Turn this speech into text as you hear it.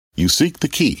You seek the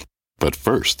key, but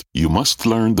first, you must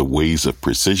learn the ways of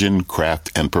precision,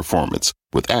 craft, and performance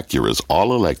with Acura's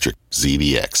all-electric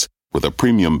ZDX. With a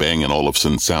premium Bang &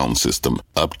 Olufsen sound system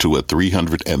up to a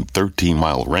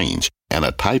 313-mile range and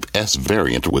a Type S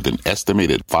variant with an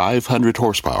estimated 500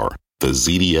 horsepower, the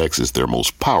ZDX is their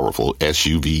most powerful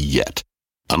SUV yet.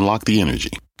 Unlock the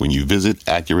energy when you visit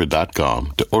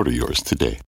Acura.com to order yours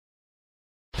today.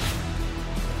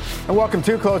 And welcome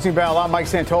to Closing Bell. I'm Mike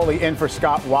Santoli in for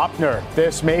Scott Wapner.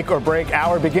 This make or break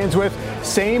hour begins with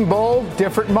same bull,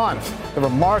 different month. The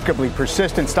remarkably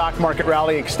persistent stock market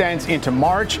rally extends into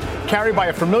March, carried by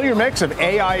a familiar mix of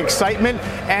AI excitement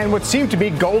and what seem to be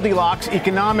Goldilocks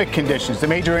economic conditions. The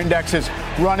major indexes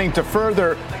running to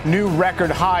further new record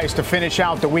highs to finish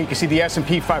out the week. You see the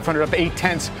S&P 500 up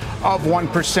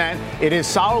 0.8%. It is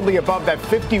solidly above that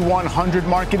 5,100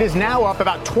 mark. It is now up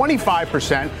about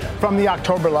 25% from the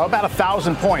October low, about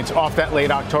 1,000 points off that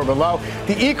late October low.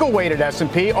 The eco-weighted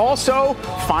S&P also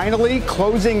finally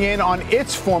closing in on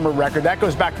its former record. That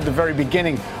goes back to the very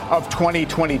beginning of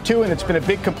 2022, and it's been a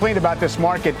big complaint about this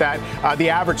market that the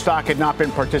average stock had not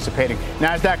been participating.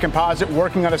 NASDAQ Composite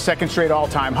working on a second straight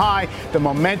all-time high. The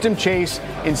momentum chase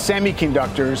in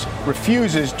semiconductors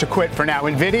refuses to quit for now.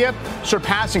 NVIDIA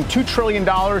surpassing $2 trillion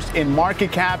in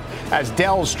market cap as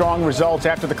Dell's strong results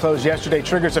after the close yesterday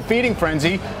triggers a feeding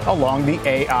frenzy along the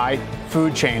AI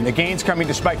food chain. The gains coming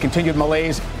despite continued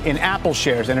malaise in Apple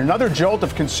shares and another jolt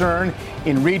of concern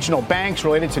in regional banks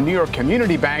related to New York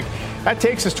Community Bank. That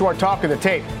takes us to our talk of the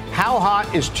tape. How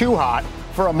hot is too hot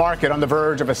for a market on the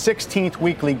verge of a 16th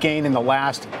weekly gain in the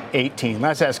last 18?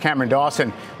 Let's ask Cameron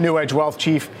Dawson, New Edge Wealth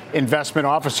Chief Investment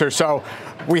Officer. So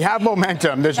we have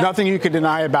momentum. There's nothing you can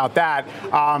deny about that.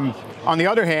 On the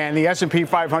other hand, the S&P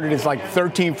 500 is like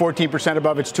 13, 14%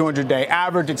 above its 200-day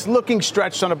average. It's looking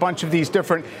stretched on a bunch of these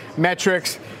different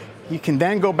metrics. You can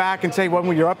then go back and say, well,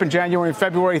 when you're up in January and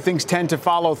February, things tend to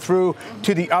follow through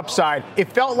to the upside.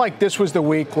 It felt like this was the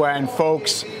week when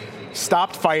folks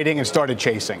stopped fighting and started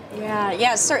chasing.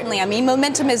 Yeah, certainly. I mean,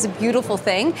 momentum is a beautiful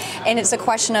thing, and it's a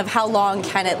question of how long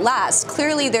can it last.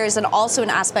 Clearly, there's also an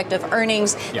aspect of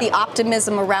earnings, the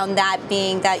optimism around that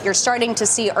being that you're starting to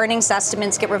see earnings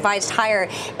estimates get revised higher.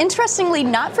 Interestingly,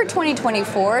 not for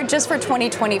 2024, just for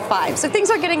 2025. So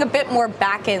things are getting a bit more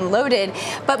back-end loaded,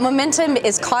 but momentum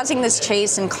is causing this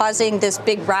chase and causing this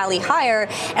big rally higher.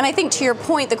 And I think to your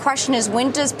point, the question is,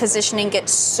 when does positioning get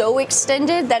so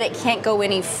extended that it can't go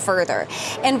any further?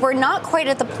 And we're not quite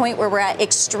at the point where we're at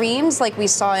extremes like we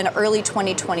saw in early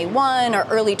 2021 or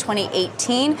early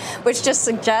 2018, which just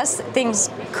suggests things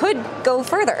could go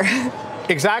further.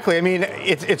 Exactly. I mean,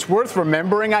 it's worth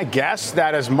remembering, I guess,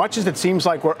 that as much as it seems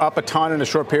like we're up a ton in a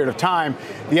short period of time,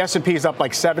 the S&P is up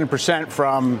like 7%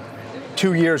 from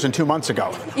 2 years and 2 months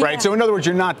ago, right? Yeah. So in other words,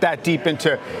 you're not that deep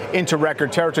into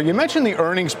record territory. You mentioned the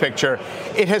earnings picture.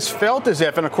 It has felt as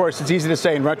if, and of course it's easy to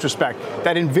say in retrospect,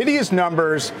 that NVIDIA's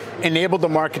numbers enabled the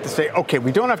market to say, okay,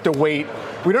 we don't have to wait,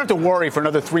 we don't have to worry for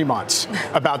another 3 months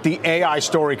about the AI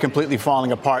story completely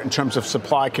falling apart in terms of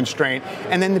supply constraint.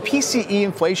 And then the PCE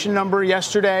inflation number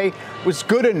yesterday was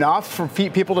good enough for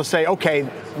people to say, okay,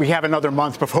 we have another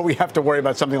month before we have to worry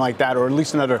about something like that, or at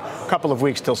least another couple of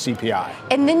weeks till CPI.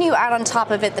 And then you add on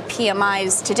top of it the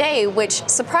PMIs today, which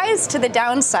surprised to the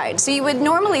downside. So you would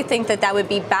normally think that that would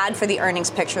be bad for the earnings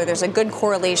picture. There's a good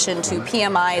correlation to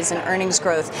PMIs and earnings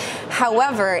growth.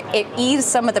 However, it eased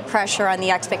some of the pressure on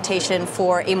the expectation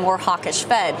for a more hawkish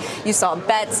Fed. You saw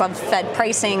bets on Fed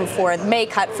pricing for the May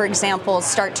cut, for example,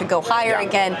 start to go higher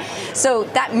again. So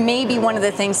that may be one of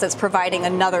the things that's providing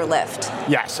another lift.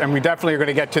 Yes, and we definitely are going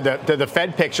to get to the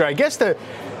Fed picture. I guess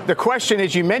the question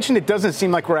is, you mentioned it doesn't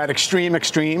seem like we're at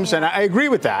extremes, and I agree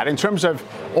with that. In terms of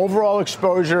overall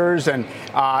exposures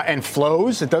and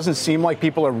flows, it doesn't seem like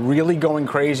people are really going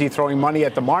crazy throwing money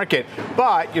at the market,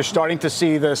 but you're starting to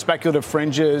see the speculative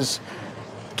fringes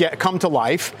come to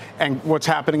life, and what's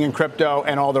happening in crypto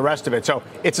and all the rest of it. So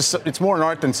it's more an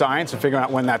art than science, and figuring out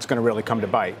when that's going to really come to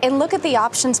bite. And look at the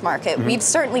options market. Mm-hmm. We've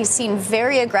certainly seen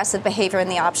very aggressive behavior in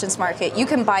the options market. You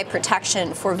can buy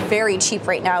protection for very cheap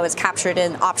right now, as captured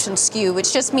in option skew,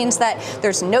 which just means that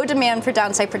there's no demand for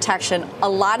downside protection, a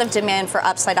lot of demand for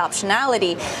upside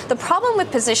optionality. The problem with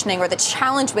positioning, or the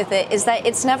challenge with it, is that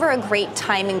it's never a great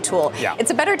timing tool. Yeah. It's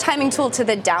a better timing tool to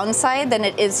the downside than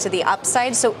it is to the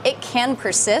upside, so it can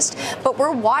persist. But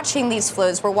we're watching these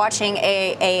flows. We're watching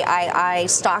AII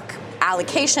stock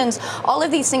allocations. All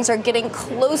of these things are getting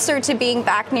closer to being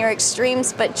back near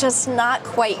extremes, but just not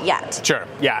quite yet. Sure.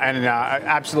 Yeah, and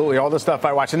absolutely all the stuff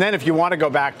I watch. And then if you want to go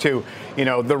back to,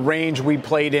 the range we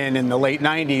played in the late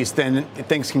 90s, then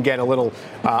things can get a lot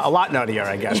nuttier,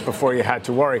 I guess, before you had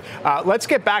to worry. Let's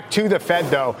get back to the Fed,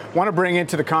 though. Want to bring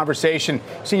into the conversation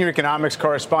senior economics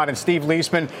correspondent Steve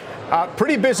Leisman.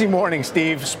 Pretty busy morning,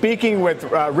 Steve. Speaking with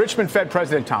Richmond Fed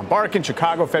President Tom Barkin,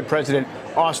 Chicago Fed President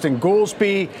Austin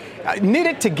Goolsbee. Knit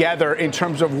it together in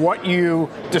terms of what you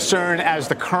discern as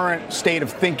the current state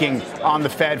of thinking on the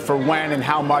Fed for when and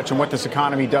how much and what this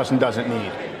economy does and doesn't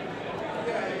need.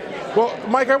 Well,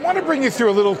 Mike, I want to bring you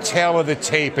through a little tale of the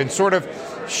tape and sort of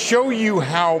show you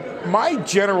how my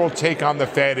general take on the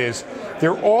Fed is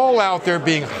they're all out there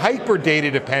being hyper data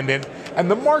dependent,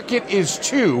 and the market is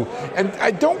too. And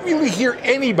I don't really hear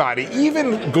anybody,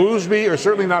 even Goolsbee or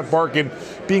certainly not Barkin,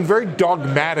 being very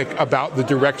dogmatic about the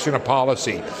direction of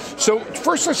policy. So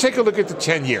first, let's take a look at the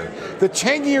 10-year. The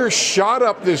 10-year shot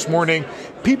up this morning.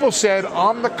 People said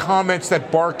on the comments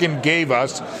that Barkin gave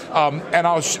us, and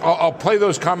I'll play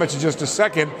those comments in just a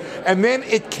second, and then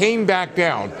it came back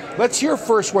down. Let's hear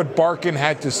first what Barkin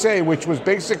had to say, which was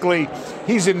basically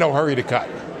he's in no hurry to cut.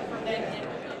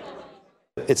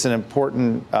 It's an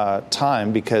important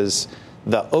time because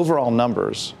the overall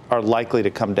numbers are likely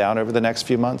to come down over the next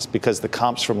few months because the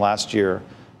comps from last year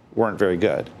weren't very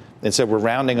good. And so we're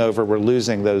rounding over, we're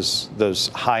losing those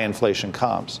high inflation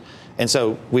comps. And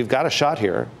so we've got a shot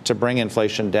here to bring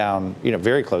inflation down,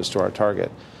 very close to our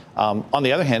target. On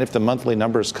the other hand, if the monthly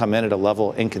numbers come in at a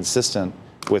level inconsistent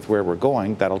with where we're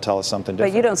going, that'll tell us something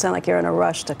different. But you don't sound like you're in a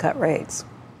rush to cut rates.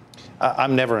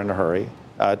 I'm never in a hurry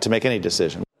to make any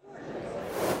decision.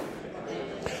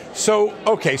 So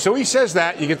he says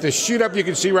that. You get the shoot up you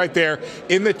can see right there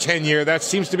in the 10-year. That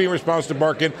seems to be in response to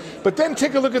Barkin. But then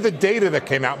take a look at the data that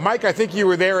came out. Mike, I think you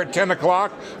were there at 10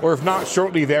 o'clock, or if not,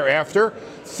 shortly thereafter.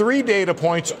 3 data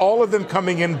points, all of them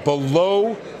coming in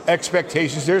below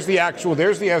expectations. There's the actual,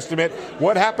 there's the estimate.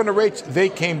 What happened to rates? They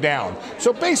came down.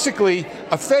 So basically,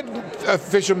 a Fed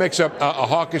official makes a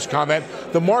hawkish comment.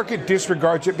 The market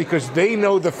disregards it because they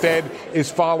know the Fed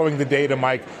is following the data,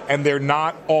 Mike, and they're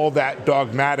not all that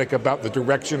dogmatic about the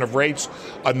direction of rates.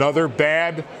 Another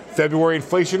bad February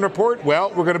inflation report? Well,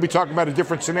 we're going to be talking about a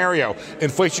different scenario.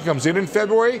 Inflation comes in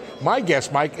February. My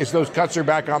guess, Mike, is those cuts are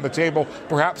back on the table,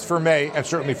 perhaps for May and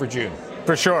certainly for June.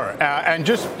 For sure. And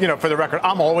just, for the record,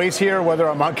 I'm always here, whether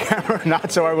I'm on camera or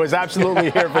not. So I was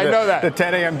absolutely here for the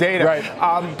 10 a.m. data.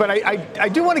 Right. But I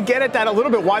do want to get at that a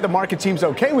little bit, why the market seems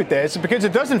okay with this, because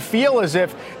it doesn't feel as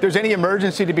if there's any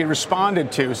emergency to be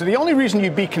responded to. So the only reason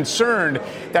you'd be concerned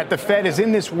that the Fed is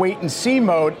in this wait and see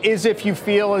mode is if you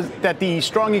feel that the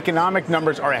strong economic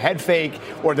numbers are a head fake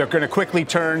or they're going to quickly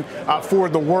turn for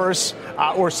the worse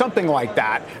or something like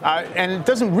that. And it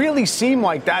doesn't really seem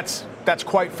like that's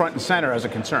quite front and center as a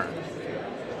concern.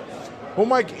 Well,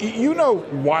 Mike, you know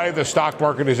why the stock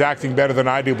market is acting better than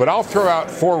I do, but I'll throw out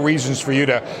 4 reasons for you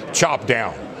to chop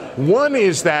down. One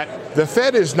is that the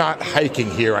Fed is not hiking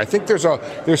here. I think there's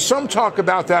some talk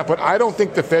about that, but I don't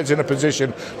think the Fed's in a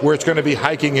position where it's going to be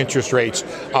hiking interest rates.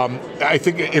 I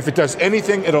think if it does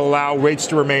anything, it'll allow rates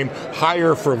to remain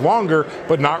higher for longer,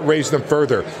 but not raise them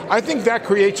further. I think that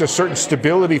creates a certain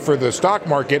stability for the stock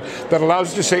market that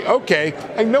allows you to say, okay,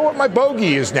 I know what my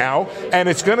bogey is now, and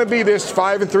it's going to be this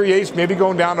 5 3/8, maybe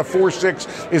going down to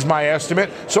 4.6 is my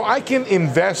estimate. So I can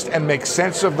invest and make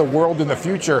sense of the world in the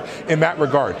future in that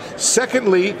regard.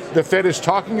 Secondly, the Fed is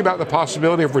talking about the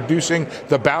possibility of reducing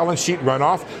the balance sheet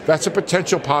runoff. That's a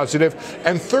potential positive.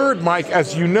 And third, Mike,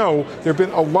 as you know, there have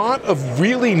been a lot of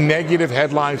really negative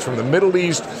headlines from the Middle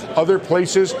East, other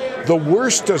places. The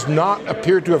worst does not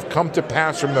appear to have come to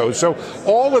pass from those. So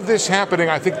all of this happening,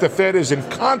 I think the Fed is in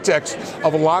context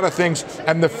of a lot of things,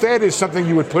 and the Fed is something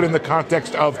you would put in the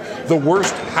context of the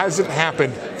worst hasn't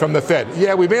happened from the Fed.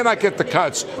 Yeah, we may not get the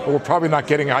cuts, but we're probably not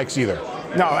getting hikes either.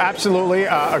 No, absolutely.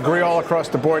 Agree all across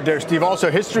the board there, Steve. Also,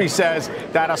 history says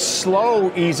that a slow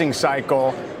easing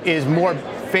cycle is more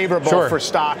favorable for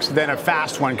stocks than a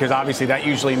fast one, because obviously that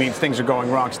usually means things are going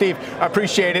wrong. Steve,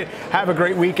 appreciate it. Have a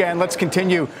great weekend. Let's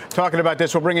continue talking about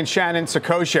this. We'll bring in Shannon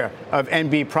Saccocia of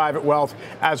NB Private Wealth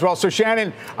as well. So,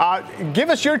 Shannon, give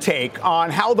us your take on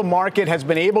how the market has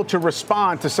been able to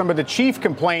respond to some of the chief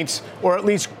complaints, or at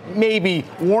least maybe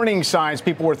warning signs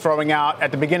people were throwing out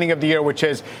at the beginning of the year, which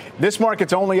is this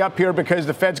market's only up here because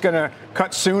the Fed's going to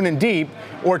cut soon and deep,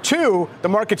 or 2, the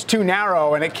market's too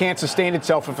narrow and it can't sustain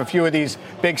itself if a few of these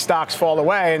big stocks fall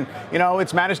away. And,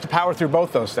 it's managed to power through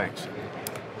both those things.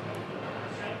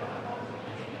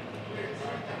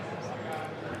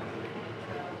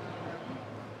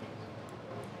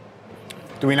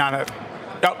 Do we not have?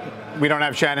 Oh, we don't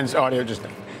have Shannon's audio just now.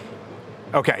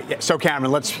 Okay, yeah, so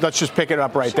Cameron, let's just pick it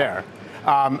up right there.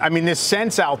 I mean, this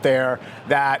sense out there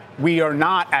that we are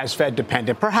not as Fed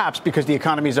dependent, perhaps because the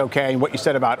economy is okay and what you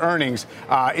said about earnings,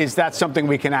 is that something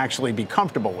we can actually be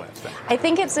comfortable with? I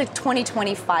think it's a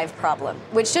 2025 problem,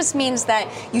 which just means that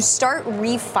you start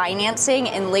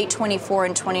refinancing in late 24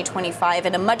 and 2025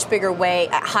 in a much bigger way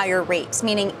at higher rates,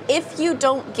 meaning if you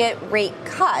don't get rate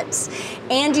cuts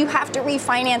and you have to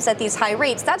refinance at these high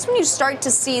rates, that's when you start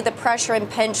to see the pressure and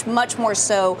pinch much more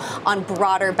so on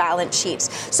broader balance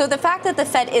sheets. So the fact that the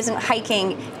Fed isn't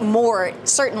hiking more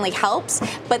certainly helps,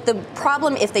 but the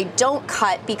problem if they don't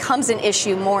cut becomes an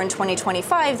issue more in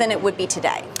 2025 than it would be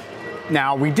today.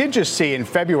 Now, we did just see in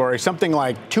February something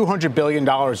like $200 billion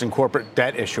in corporate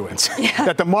debt issuance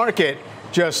that the market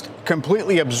just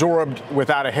completely absorbed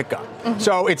without a hiccup.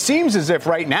 So it seems as if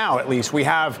right now, at least, we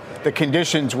have the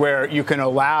conditions where you can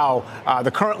allow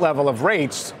the current level of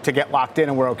rates to get locked in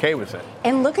and we're okay with it.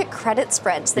 And look at credit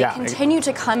spreads. They continue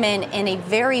to come in a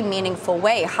very meaningful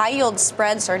way. High yield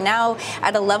spreads are now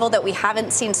at a level that we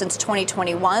haven't seen since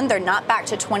 2021. They're not back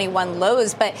to 21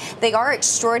 lows, but they are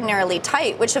extraordinarily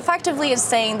tight, which effectively is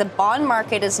saying the bond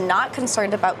market is not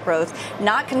concerned about growth,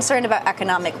 not concerned about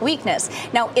economic weakness.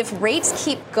 Now, if rates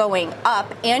keep going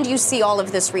up and you see all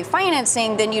of this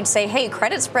refinancing, then you'd say, hey,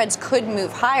 credit spreads could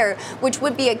move higher, which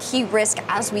would be a key risk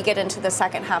as we get into the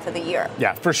second half of the year.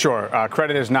 Yeah, for sure.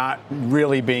 Credit is not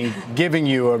really giving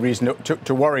you a reason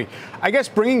to worry. I guess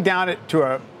bringing down it to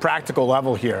a practical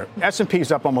level here, S&P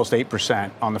is up almost 8%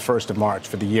 on the 1st of March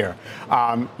for the year.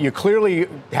 You clearly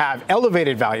have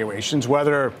elevated valuations,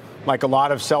 whether like a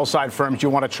lot of sell-side firms, you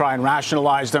want to try and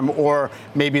rationalize them, or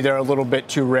maybe they're a little bit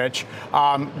too rich.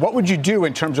 What would you do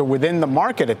in terms of within the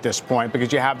market at this point?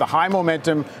 Because you have the high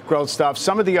momentum growth stuff,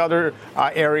 some of the other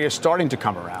areas starting to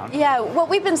come around. Yeah, what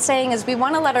we've been saying is we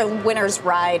want to let our winners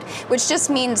ride, which just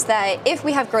means that if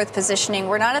we have growth positioning,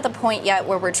 we're not at the point yet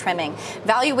where we're trimming.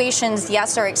 Valuations,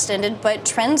 yes, are extended, but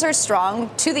trends are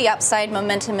strong. To the upside,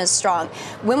 momentum is strong.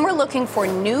 When we're looking for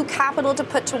new capital to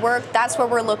put to work, that's where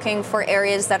we're looking for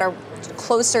areas that are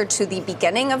closer to the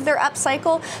beginning of their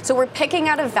upcycle. So we're picking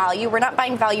out a value. We're not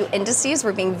buying value indices.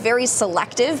 We're being very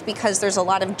selective because there's a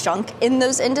lot of junk in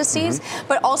those indices,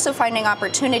 but also finding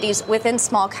opportunities within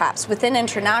small caps, within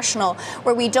international,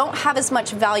 where we don't have as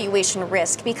much valuation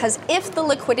risk. Because if the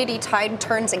liquidity tide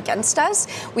turns against us,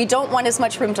 we don't want as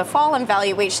much room to fall on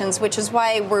valuations, which is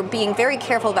why we're being very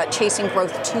careful about chasing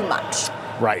growth too much.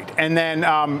 Right. And then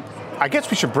I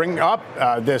guess we should bring up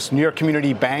this New York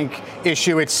Community Bank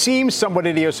issue. It seems somewhat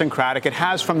idiosyncratic. It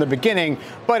has from the beginning,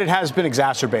 but it has been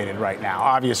exacerbated right now.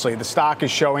 Obviously, the stock is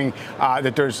showing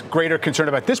that there's greater concern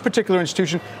about this particular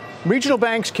institution. Regional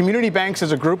banks, community banks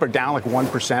as a group are down like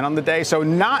 1% on the day, so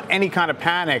not any kind of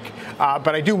panic,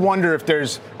 but I do wonder if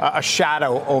there's a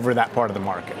shadow over that part of the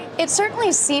market. It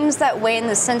certainly seems that way in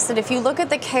the sense that if you look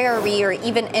at the KRE or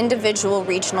even individual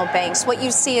regional banks, what you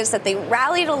see is that they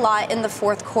rallied a lot in the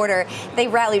fourth quarter. They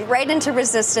rallied right into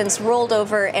resistance, rolled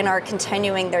over, and are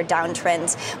continuing their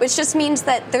downtrends, which just means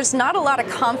that there's not a lot of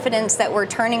confidence that we're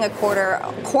turning a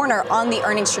corner on the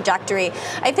earnings trajectory.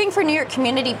 I think for New York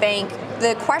Community Bank,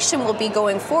 the question will be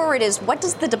going forward is what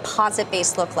does the deposit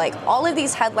base look like? All of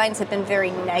these headlines have been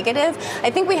very negative. I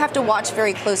think we have to watch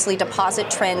very closely deposit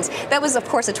trends. That was, of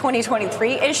course, a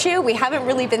 2023 issue. We haven't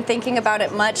really been thinking about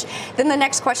it much. Then the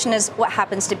next question is what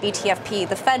happens to BTFP?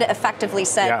 The Fed effectively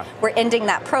said we're ending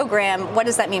that program. What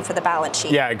does that mean for the balance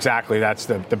sheet? Yeah, exactly. That's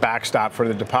the backstop for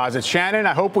the deposits. Shannon,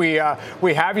 I hope we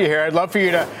have you here. I'd love for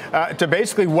you to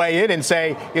basically weigh in and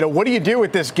say, what do you do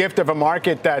with this gift of a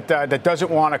market that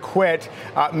doesn't want to quit?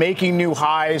 Making new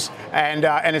highs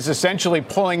and is essentially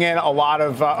pulling in a lot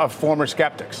of former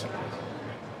skeptics.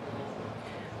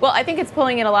 Well, I think it's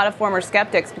pulling in a lot of former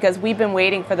skeptics because we've been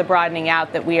waiting for the broadening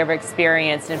out that we have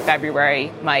experienced in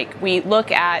February, Mike. We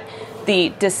look at the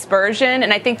dispersion,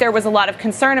 and I think there was a lot of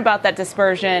concern about that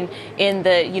dispersion in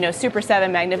the Super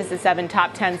 7, Magnificent 7,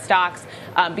 top 10 stocks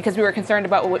because we were concerned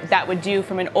about what that would do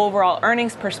from an overall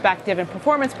earnings perspective and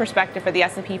performance perspective for the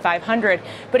S&P 500.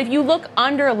 But if you look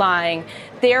underlying,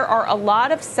 there are a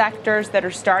lot of sectors that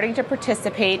are starting to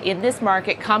participate in this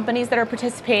market, companies that are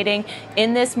participating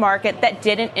in this market that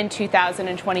didn't in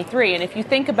 2023. And if you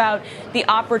think about the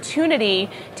opportunity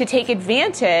to take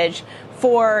advantage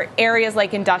for areas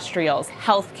like industrials,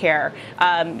 healthcare,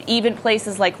 even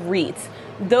places like REITs.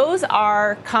 Those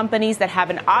are companies that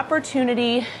have an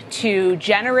opportunity to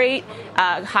generate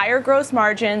higher gross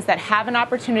margins, that have an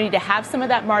opportunity to have some of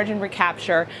that margin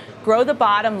recapture, grow the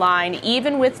bottom line,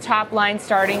 even with top line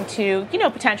starting to,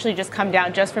 potentially just come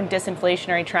down just from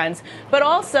disinflationary trends, but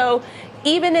also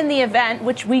even in the event,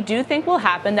 which we do think will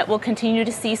happen, that we'll continue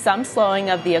to see some slowing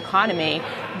of the economy,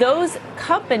 those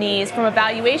companies from a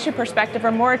valuation perspective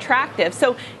are more attractive.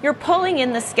 So you're pulling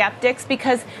in the skeptics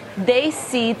because they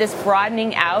see this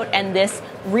broadening out and this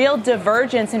real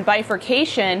divergence and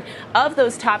bifurcation of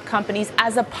those top companies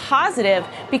as a positive,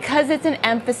 because it's an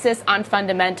emphasis on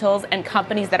fundamentals and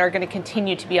companies that are going to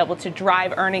continue to be able to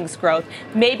drive earnings growth.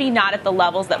 Maybe not at the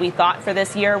levels that we thought for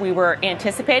this year we were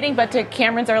anticipating, but to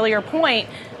Cameron's earlier point,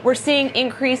 we're seeing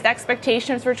increased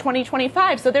expectations for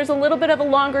 2025. So there's a little bit of a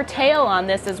longer tail on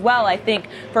this as well, I think,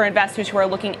 for investors who are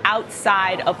looking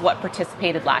outside of what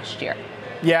participated last year.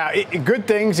 Yeah, good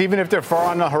things, even if they're far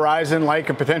on the horizon, like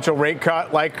a potential rate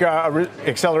cut, like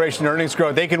acceleration in earnings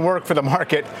growth, they can work for the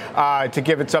market to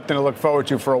give it something to look forward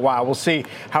to for a while. We'll see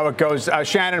how it goes.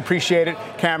 Shannon, appreciate it.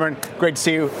 Cameron, great to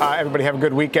see you. Everybody have a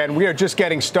good weekend. We are just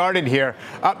getting started here.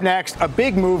 Up next, a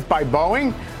big move by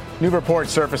Boeing. New report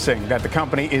surfacing that the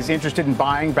company is interested in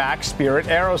buying back Spirit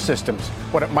Aerosystems.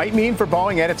 What it might mean for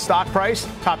Boeing and its stock price,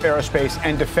 top aerospace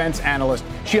and defense analyst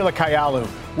Sheila Kahyaoglu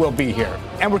will be here.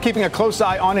 And we're keeping a close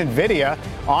eye on NVIDIA,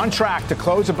 on track to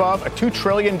close above a $2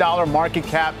 trillion market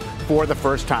cap for the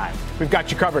first time. We've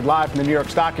got you covered live from the New York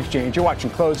Stock Exchange. You're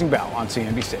watching Closing Bell on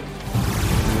CNBC.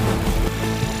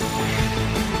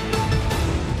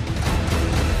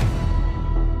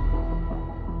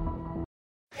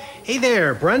 Hey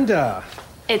there, Brenda.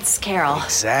 It's Carol.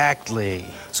 Exactly.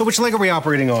 So which leg are we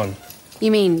operating on?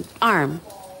 You mean arm?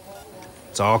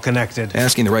 It's all connected.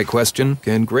 Asking the right question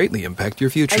can greatly impact your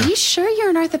future. Are you sure you're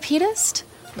an orthopedist?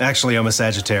 Actually, I'm a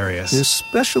Sagittarius.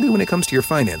 Especially when it comes to your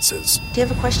finances. Do you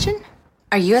have a question?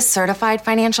 Are you a certified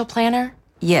financial planner?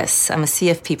 Yes, I'm a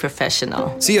CFP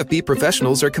professional. CFP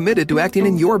professionals are committed to acting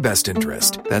in your best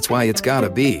interest. That's why it's gotta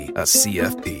be a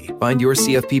CFP. Find your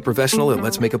CFP professional at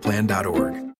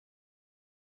letsmakeaplan.org.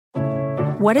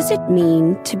 What does it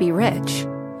mean to be rich?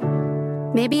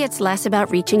 Maybe it's less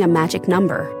about reaching a magic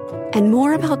number and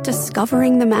more about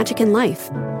discovering the magic in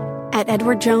life. At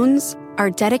Edward Jones,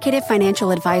 our dedicated financial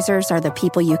advisors are the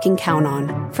people you can count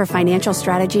on for financial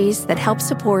strategies that help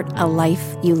support a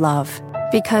life you love.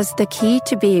 Because the key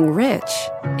to being rich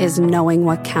is knowing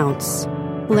what counts.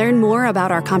 Learn more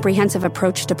about our comprehensive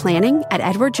approach to planning at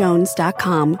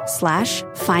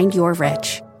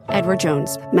edwardjones.com/findyourrich. Edward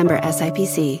Jones, member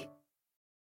SIPC.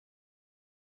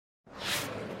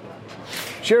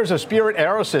 Shares of Spirit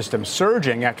Aerosystems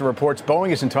surging after reports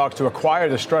Boeing is in talks to acquire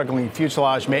the struggling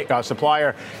fuselage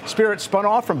supplier. Spirit spun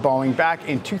off from Boeing back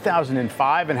in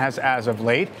 2005 and has, as of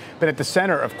late, been at the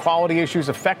center of quality issues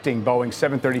affecting Boeing's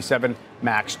 737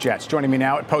 MAX jets. Joining me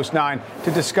now at Post 9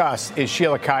 to discuss is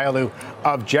Sheila Kahyaoglu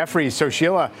of Jefferies. So,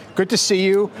 Sheila, good to see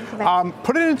you.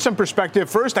 Put it in some perspective.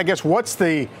 First, I guess, what's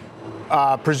the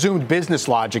presumed business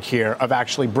logic here of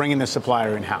actually bringing the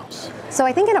supplier in-house? So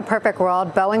I think in a perfect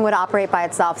world, Boeing would operate by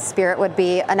itself. Spirit would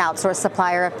be an outsourced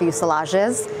supplier of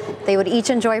fuselages. They would each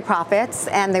enjoy profits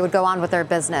and they would go on with their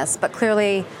business. But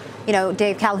clearly,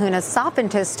 Dave Calhoun has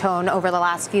softened his tone over the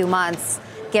last few months,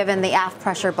 given the aft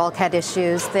pressure bulkhead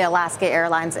issues, the Alaska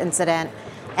Airlines incident.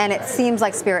 And it seems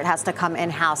like Spirit has to come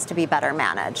in-house to be better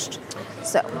managed.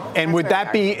 And would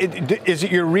that be, is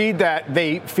it your read that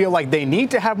they feel like they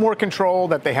need to have more control,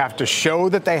 that they have to show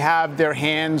that they have their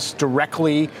hands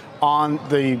directly on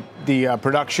the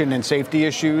production and safety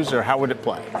issues, or how would it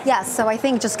play? Yes, so I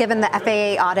think just given the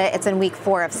FAA audit, it's in week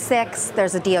 4 of 6.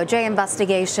 There's a DOJ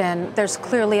investigation. There's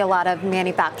clearly a lot of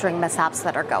manufacturing mishaps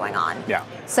that are going on. Yeah.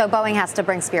 So Boeing has to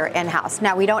bring Spirit in-house.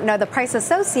 Now, we don't know the price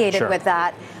associated with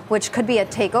that, which could be a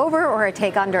takeover or a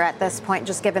take under at this point,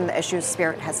 just given the issues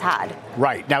Spirit has had.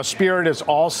 Right. Now, Spirit is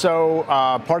also,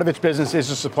 part of its business is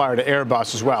a supplier to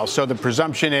Airbus as well. So the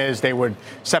presumption is they would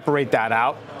separate that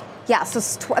out. Yeah, so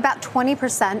about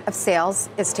 20% of sales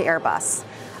is to Airbus.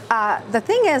 The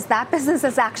thing is, that business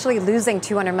is actually losing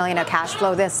 $200 million of cash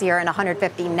flow this year and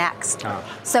 $150 million next.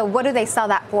 So what do they sell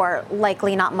that for?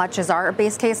 Likely not much is our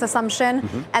base case assumption.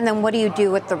 And then what do you do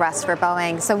with the rest for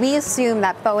Boeing? So we assume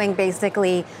that Boeing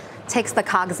basically takes the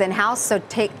COGS in-house, so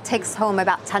takes home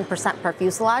about 10% per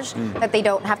fuselage that they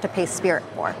don't have to pay Spirit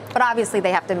for. But obviously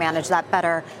they have to manage that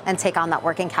better and take on that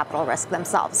working capital risk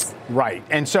themselves. Right.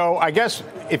 And so I guess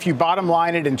if you bottom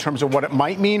line it in terms of what it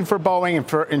might mean for Boeing and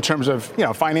in terms of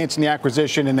financing the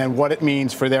acquisition, and then what it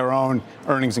means for their own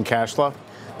earnings and cash flow.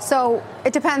 So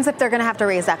it depends if they're going to have to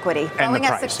raise equity. And Boeing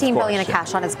has $16 billion of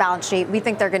cash on its balance sheet. We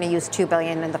think they're going to use $2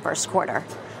 billion in the first quarter.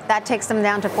 That takes them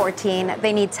down to 14.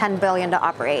 They need $10 billion to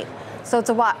operate. So it's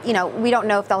we don't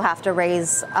know if they'll have to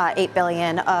raise $8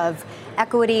 billion of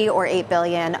equity or $8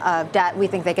 billion of debt. We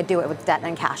think they could do it with debt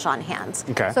and cash on hand.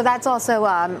 Okay. So that's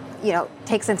also,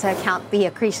 takes into account the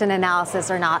accretion analysis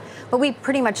or not. But we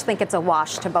pretty much think it's a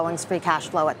wash to Boeing's free cash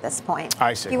flow at this point.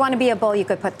 I see. If you want to be a bull, you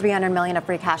could put $300 million of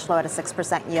free cash flow at a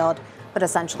 6% yield, but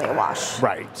essentially a wash.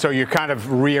 Right. So you're kind of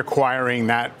reacquiring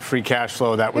that free cash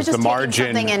flow that was the margin.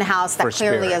 Something in-house that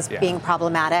clearly Spirit. is being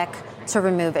problematic to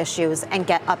remove issues and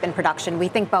get up in production. We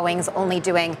think Boeing's only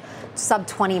doing sub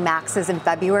 20 Maxes in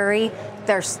February.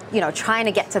 They're, trying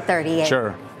to get to 38,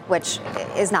 which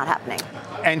is not happening.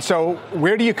 And so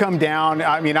where do you come down?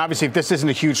 I mean, obviously, if this isn't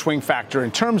a huge swing factor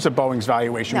in terms of Boeing's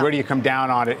valuation, where do you come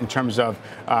down on it in terms of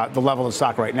the level of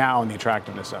stock right now and the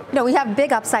attractiveness of it? No, we have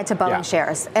big upside to Boeing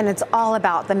shares, and it's all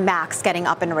about the MAX getting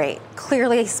up in rate.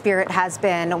 Clearly, Spirit has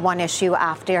been one issue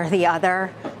after the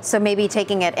other, so maybe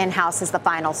taking it in-house is the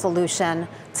final solution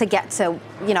to get to,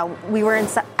 we were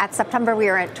at September, we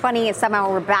were at 20, somehow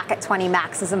we're back at 20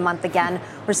 Maxes a month again.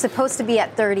 We're supposed to be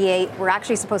at 38. We're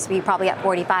actually supposed to be probably at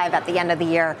 45 at the end of the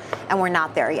year, and we're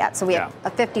not there yet. So we have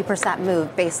a 50%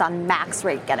 move based on Max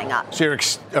rate getting up. So you're a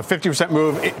 50%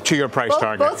 move to your price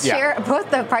target.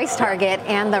 Both the price target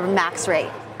and the Max rate.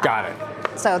 Got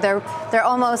it. So they're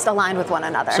almost aligned with one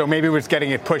another. So maybe we're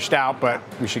getting it pushed out, but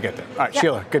we should get there. All right,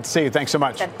 Sheila, good to see you. Thanks so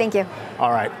much. Good. Thank you.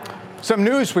 All right. Some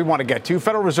news we want to get to.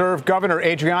 Federal Reserve Governor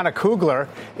Adriana Kugler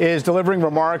is delivering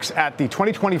remarks at the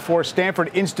 2024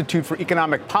 Stanford Institute for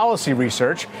Economic Policy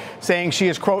Research, saying she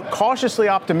is, quote, cautiously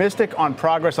optimistic on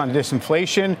progress on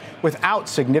disinflation without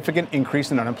significant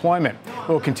increase in unemployment.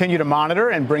 We'll continue to monitor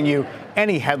and bring you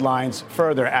any headlines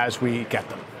further as we get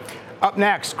them. Up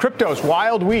next, crypto's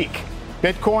wild week.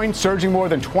 Bitcoin surging more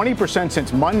than 20%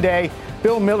 since Monday.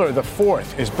 Bill Miller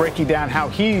IV is breaking down how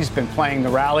he's been playing the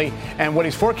rally and what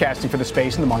he's forecasting for the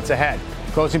space in the months ahead.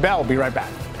 Closing bell. We'll be right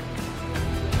back.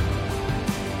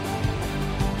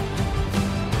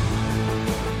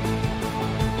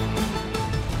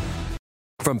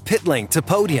 From pit lane to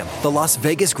podium, the Las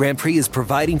Vegas Grand Prix is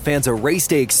providing fans a race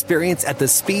day experience at the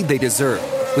speed they deserve.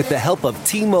 With the help of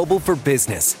T-Mobile for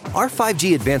Business, our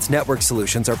 5G advanced network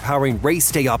solutions are powering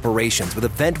race day operations with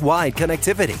event-wide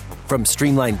connectivity. From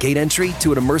streamlined gate entry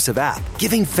to an immersive app,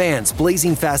 giving fans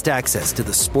blazing fast access to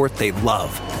the sport they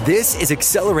love. This is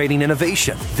accelerating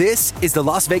innovation. This is the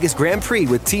Las Vegas Grand Prix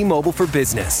with T-Mobile for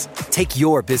Business. Take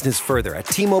your business further at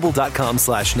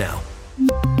T-Mobile.com/now.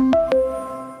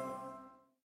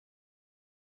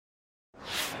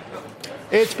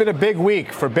 It's been a big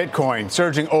week for Bitcoin,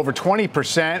 surging over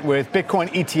 20%, with Bitcoin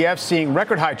ETFs seeing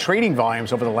record high trading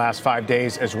volumes over the last 5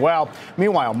 days as well.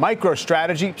 Meanwhile,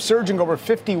 MicroStrategy surging over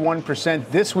 51%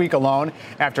 this week alone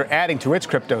after adding to its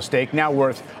crypto stake, now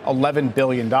worth $11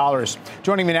 billion.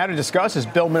 Joining me now to discuss is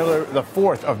Bill Miller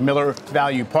IV of Miller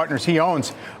Value Partners. He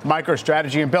owns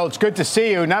MicroStrategy. And Bill, it's good to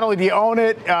see you. Not only do you own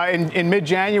it, in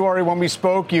mid-January when we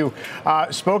spoke, you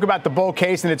spoke about the bull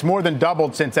case, and it's more than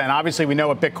doubled since then. Obviously, we know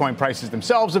what Bitcoin prices themselves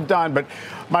have done, but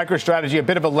MicroStrategy, a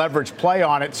bit of a leverage play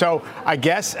on it. So I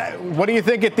guess, what do you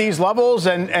think at these levels,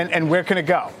 and where can it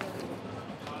go?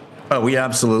 Oh, we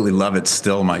absolutely love it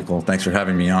still, Michael. Thanks for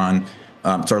having me on.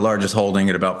 It's our largest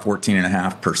holding at about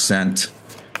 14.5%.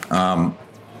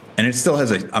 And it still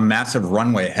has a massive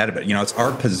runway ahead of it. It's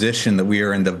our position that we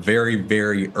are in the very,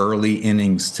 very early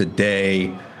innings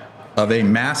today of a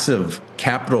massive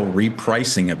capital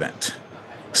repricing event.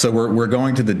 So we're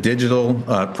going to the digital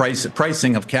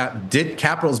pricing of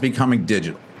capital is becoming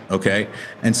digital. Okay.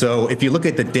 And so if you look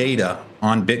at the data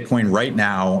on Bitcoin right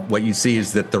now, what you see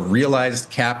is that the realized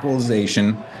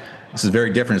capitalization, this is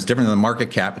very different. It's different than the market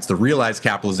cap. It's the realized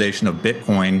capitalization of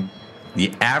Bitcoin.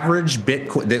 The average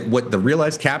Bitcoin, what the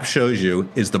realized cap shows you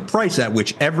is the price at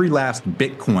which every last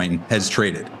Bitcoin has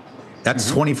traded. That's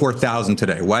 24,000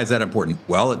 today. Why is that important?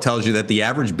 Well, it tells you that the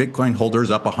average Bitcoin holder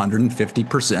is up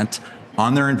 150%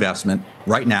 on their investment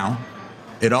right now.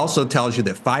 It also tells you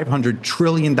that $500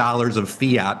 trillion of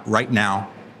fiat right now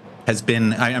has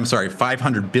been,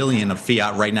 $500 billion of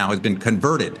fiat right now has been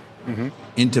converted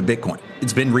into Bitcoin.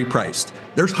 It's been repriced.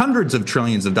 There's hundreds of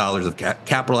trillions of dollars of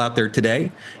capital out there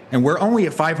today, and we're only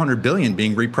at 500 billion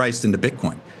being repriced into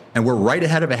Bitcoin. And we're right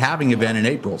ahead of a halving event in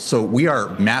April. So we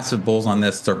are massive bulls on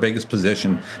this. It's our biggest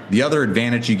position. The other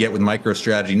advantage you get with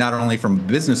MicroStrategy, not only from a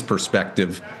business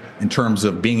perspective, in terms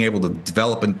of being able to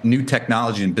develop a new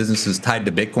technology and businesses tied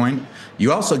to Bitcoin,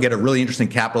 you also get a really interesting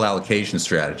capital allocation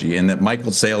strategy, in that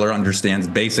Michael Saylor understands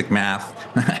basic math.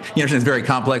 He understands very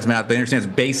complex math, but he understands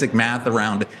basic math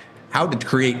around how to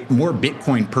create more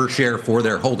Bitcoin per share for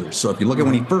their holders. So if you look at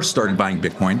when he first started buying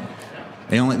Bitcoin,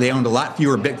 they owned a lot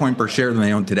fewer Bitcoin per share than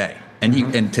they own today.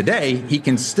 And today he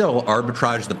can still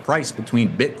arbitrage the price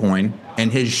between Bitcoin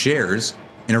and his shares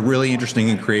in a really interesting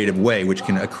and creative way, which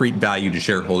can accrete value to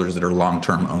shareholders that are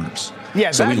long-term owners.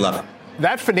 Yeah, so we love it.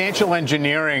 That financial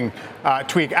engineering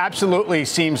tweak absolutely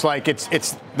seems like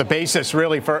it's the basis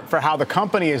really for how the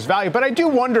company is valued. But I do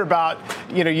wonder about,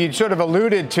 you sort of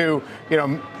alluded to,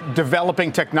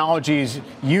 developing technologies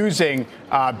using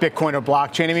Bitcoin or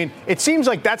blockchain. I mean, it seems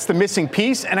like that's the missing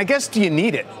piece. And I guess, do you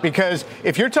need it? Because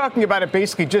if you're talking about it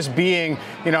basically just being,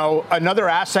 another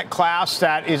asset class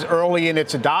that is early in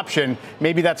its adoption,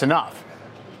 maybe that's enough.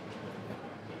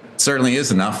 Certainly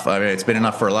is enough. I mean, it's been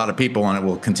enough for a lot of people, and it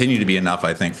will continue to be enough,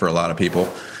 I think, for a lot of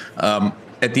people.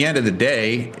 At the end of the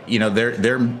day,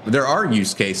 there are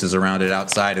use cases around it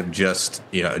outside of just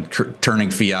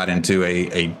turning fiat into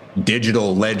a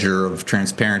digital ledger of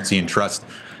transparency and trust.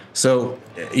 So,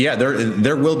 yeah,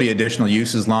 there will be additional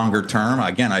uses longer term.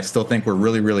 Again, I still think we're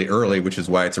really, really early, which is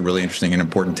why it's a really interesting and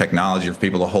important technology for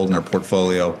people to hold in their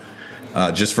portfolio,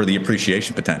 just for the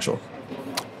appreciation potential.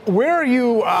 Where are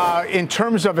you in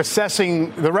terms of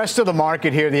assessing the rest of the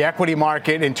market here, the equity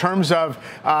market, in terms of,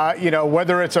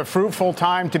 whether it's a fruitful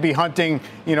time to be hunting,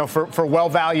 for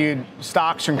well-valued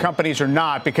stocks and companies or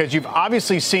not? Because you've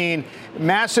obviously seen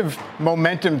massive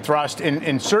momentum thrust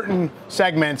in certain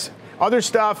segments. Other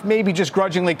stuff maybe just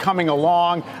grudgingly coming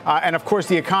along. And, of course,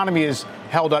 the economy is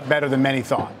held up better than many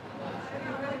thought.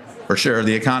 For sure.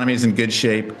 The economy is in good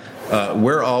shape.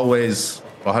 We're always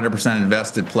 100%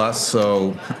 invested plus,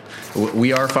 so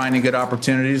we are finding good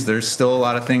opportunities. There's still a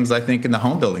lot of things, I think, in the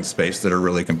home building space that are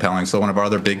really compelling. So one of our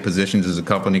other big positions is a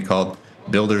company called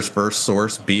Builders First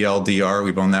Source, BLDR.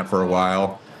 We've owned that for a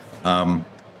while.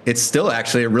 It's still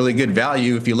actually a really good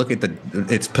value if you look at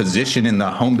its position in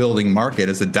the home building market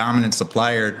as a dominant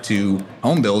supplier to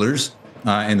home builders.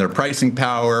 And their pricing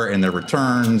power and their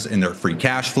returns and their free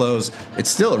cash flows.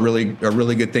 It's still a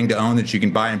really good thing to own that you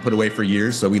can buy and put away for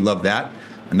years. So we love that.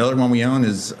 Another one we own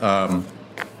is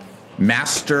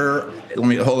Master. Let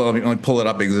me pull it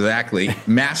up exactly.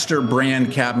 Master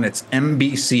Brand Cabinets,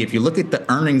 MBC. If you look at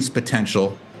the earnings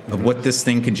potential of what this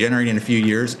thing could generate in a few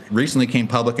years, recently came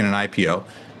public in an IPO.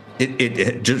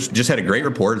 It just had a great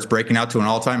report. It's breaking out to an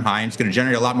all-time high, and it's going to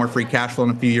generate a lot more free cash flow in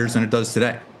a few years than it does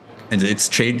today. And it's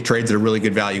trades at a really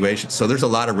good valuation. So there's a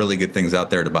lot of really good things out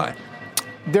there to buy.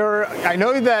 I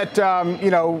know that,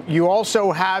 you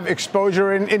also have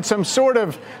exposure in some sort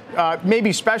of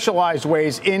maybe specialized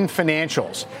ways in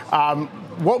financials.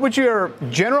 What would your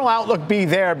general outlook be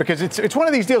there? Because it's one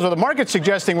of these deals where the market's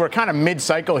suggesting we're kind of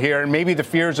mid-cycle here, and maybe the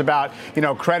fears about,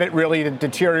 credit really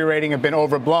deteriorating have been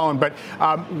overblown. But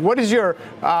what is your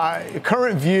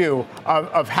current view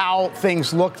of how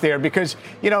things look there? Because,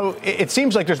 it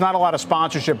seems like there's not a lot of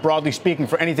sponsorship, broadly speaking,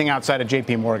 for anything outside of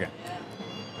JP Morgan.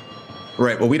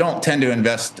 Right. Well, we don't tend to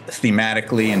invest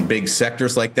thematically in big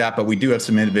sectors like that, but we do have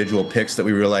some individual picks that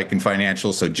we really like in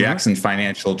financials. So Jackson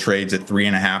Financial trades at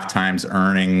 3.5 times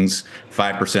earnings,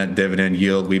 5% dividend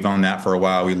yield. We've owned that for a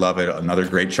while. We love it. Another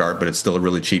great chart, but it's still a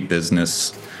really cheap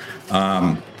business.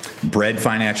 Bread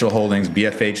Financial Holdings,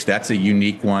 BFH, that's a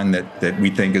unique one that we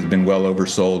think has been well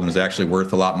oversold and is actually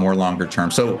worth a lot more longer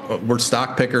term. So we're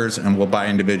stock pickers and we'll buy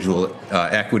individual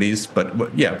equities.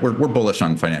 But yeah, we're bullish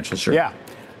on financials, sure. Yeah.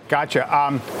 Gotcha.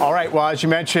 All right. Well, as you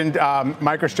mentioned,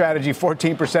 MicroStrategy,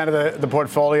 14% of the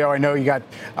portfolio. I know you got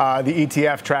the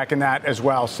ETF tracking that as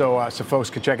well. So folks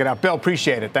can check it out. Bill,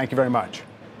 appreciate it. Thank you very much.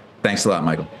 Thanks a lot,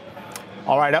 Michael.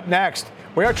 All right. Up next,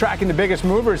 we are tracking the biggest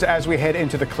movers as we head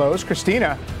into the close.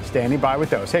 Christina standing by with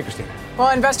those. Hey, Christina.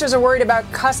 Well, investors are worried about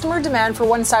customer demand for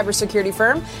one cybersecurity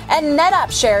firm, and NetApp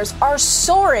shares are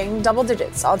soaring double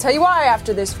digits. I'll tell you why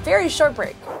after this very short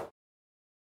break.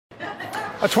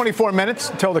 24 minutes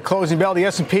until the closing bell. The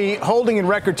S&P holding in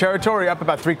record territory, up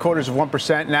about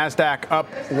 0.75%. NASDAQ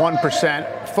up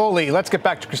 1% fully. Let's get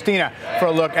back to Christina for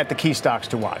a look at the key stocks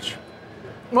to watch.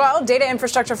 Well, data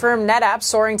infrastructure firm NetApp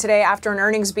soaring today after an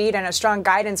earnings beat and a strong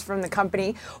guidance from the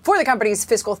company for the company's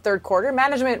fiscal third quarter.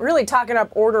 Management really talking up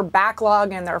order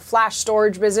backlog and their flash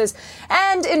storage business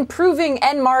and improving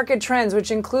end market trends,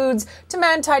 which includes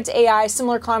demand tied to AI.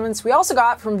 Similar comments we also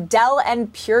got from Dell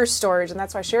and Pure Storage, and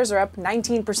that's why shares are up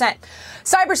 19%.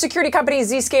 Cybersecurity company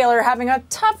Zscaler having a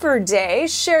tougher day.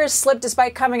 Shares slipped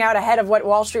despite coming out ahead of what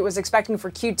Wall Street was expecting for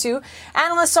Q2.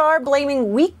 Analysts are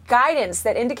blaming weak guidance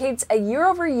that indicates a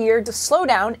year-over-year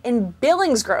slowdown in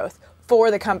billings growth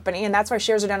for the company, and that's why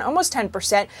shares are down almost 10%.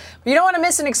 But you don't want to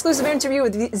miss an exclusive interview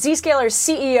with Zscaler's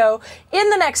CEO in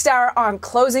the next hour on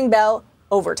Closing Bell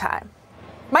Overtime.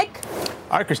 Mike?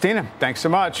 All right, Christina, thanks so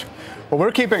much. Well,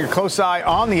 we're keeping a close eye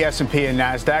on the S&P and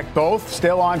NASDAQ, both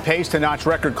still on pace to notch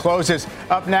record closes.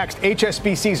 Up next,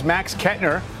 HSBC's Max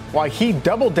Kettner why he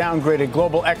double downgraded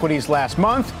global equities last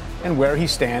month and where he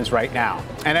stands right now.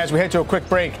 And as we head to a quick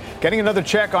break, getting another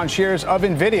check on shares of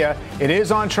NVIDIA, it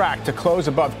is on track to close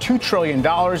above $2 trillion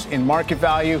in market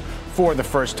value for the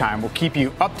first time. We'll keep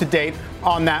you up to date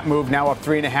on that move, now up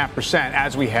 3.5%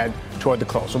 as we head toward the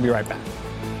close. We'll be right back.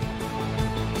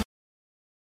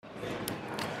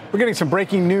 We're getting some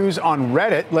breaking news on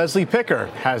Reddit. Leslie Picker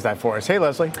has that for us. Hey,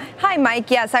 Leslie. Hi, Mike.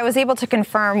 Yes, I was able to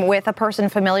confirm with a person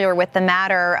familiar with the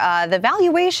matter the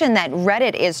valuation that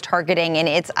Reddit is targeting in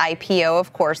its IPO.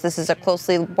 Of course, this is a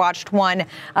closely watched one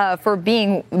for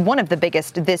being one of the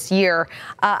biggest this year.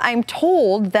 I'm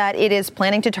told that it is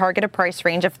planning to target a price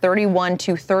range of $31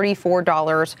 to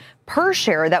 $34 per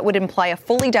share. That would imply a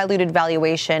fully diluted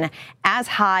valuation as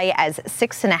high as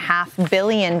 $6.5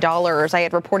 billion. I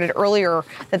had reported earlier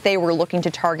that they were looking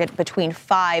to target between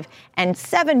 $5 and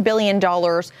 $7 billion,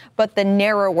 but the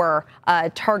narrower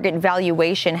target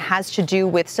valuation has to do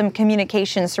with some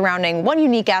communication surrounding one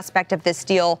unique aspect of this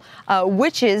deal,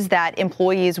 which is that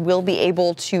employees will be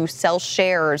able to sell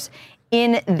shares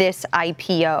in this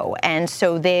IPO. And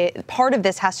so part of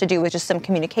this has to do with just some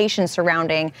communication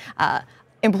surrounding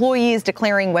employees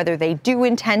declaring whether they do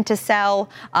intend to sell,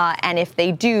 and if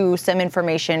they do, some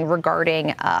information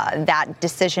regarding that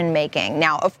decision making.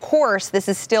 Now, of course, this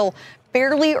is still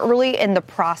fairly early in the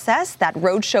process. That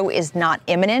roadshow is not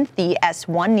imminent. The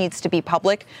S1 needs to be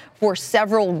public for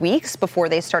several weeks before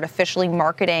they start officially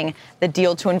marketing the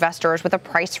deal to investors with a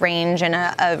price range and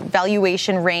a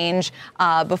valuation range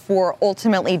before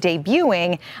ultimately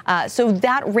debuting. So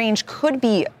that range could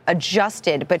be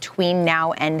adjusted between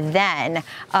now and then.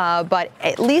 But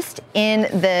at least in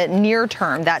the near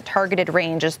term, that targeted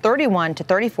range is 31 to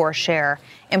 34 share,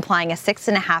 implying a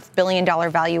 $6.5 billion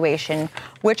valuation,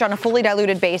 which on a fully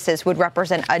diluted basis would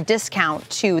represent a discount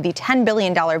to the $10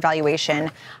 billion valuation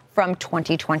from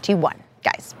 2021.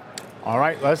 Guys. All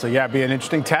right, Leslie. Yeah, it'd be an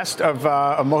interesting test of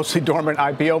a mostly dormant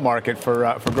IPO market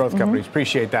for growth companies.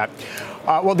 Appreciate that.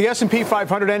 Well, the S&P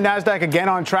 500 and NASDAQ again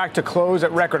on track to close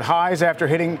at record highs after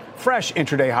hitting fresh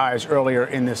intraday highs earlier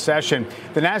in this session.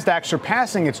 The NASDAQ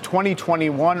surpassing its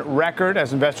 2021 record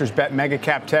as investors bet mega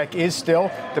cap tech is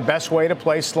still the best way to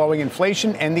play slowing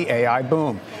inflation and the AI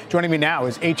boom. Joining me now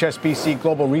is HSBC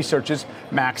Global Research's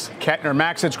Max Kettner.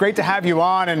 Max, it's great to have you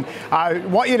on, and I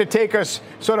want you to take us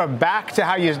sort of back to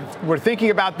how you were thinking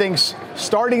about things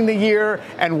starting the year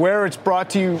and where it's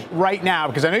brought to you right now,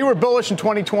 because I know you were bullish in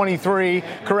 2023.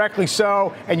 Correctly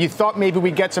so, and you thought maybe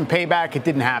we'd get some payback. It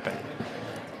didn't happen.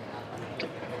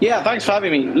 Yeah, thanks for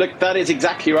having me. Look, that is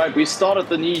exactly right. We started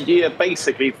the new year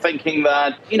basically thinking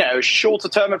that, shorter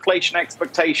term inflation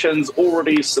expectations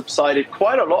already subsided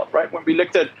quite a lot, right? When we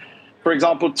looked at, for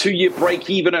example, 2-year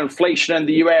break-even inflation in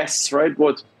the US, right?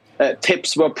 What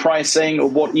tips were pricing or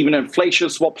what even inflation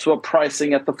swaps were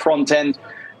pricing at the front end.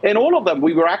 In all of them,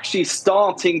 we were actually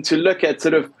starting to look at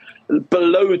sort of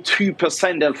below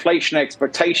 2% inflation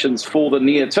expectations for the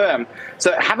near term.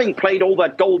 So having played all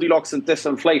that Goldilocks and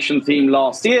disinflation theme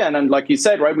last year, and like you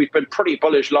said, right, we've been pretty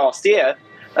bullish last year,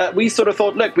 we sort of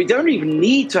thought, look, we don't even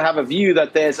need to have a view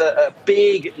that there's a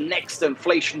big next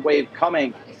inflation wave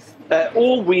coming.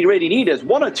 All we really need is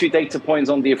 1 or 2 data points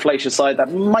on the inflation side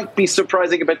that might be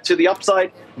surprising a bit to the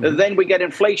upside. Then we get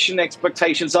inflation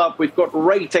expectations up. We've got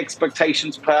rate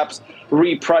expectations perhaps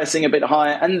repricing a bit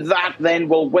higher. And that then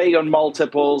will weigh on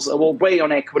multiples, will weigh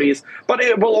on equities, but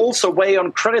it will also weigh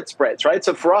on credit spreads, right?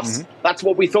 So for us, that's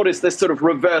what we thought is this sort of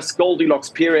reverse Goldilocks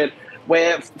period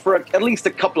where for at least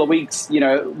a couple of weeks,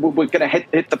 we're going to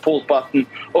hit the pause button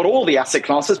on all the asset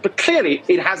classes. But clearly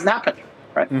it hasn't happened,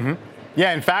 right?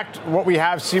 Yeah, in fact, what we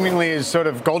have seemingly is sort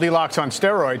of Goldilocks on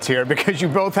steroids here, because you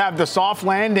both have the soft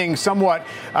landing somewhat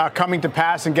coming to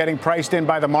pass and getting priced in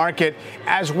by the market,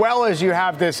 as well as you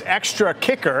have this extra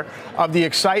kicker of the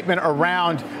excitement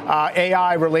around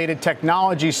AI-related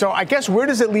technology. So I guess where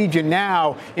does it leave you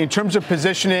now in terms of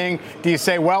positioning? Do you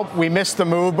say, well, we missed the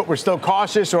move, but we're still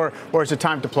cautious, or is it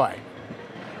time to play?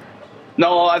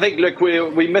 No, I think, look,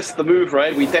 we missed the move,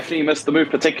 right? We definitely missed the move,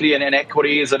 particularly in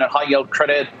equities and in high-yield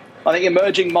credit. I think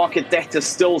emerging market debt is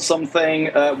still something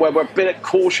where we're a bit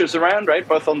cautious around, right?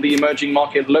 Both on the emerging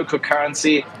market, local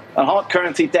currency and hard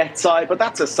currency debt side, but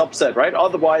that's a subset, right?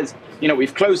 Otherwise,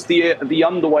 we've closed the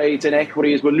underweight in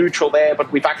equities. We're neutral there,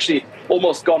 but we've actually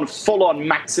almost gone full on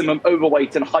maximum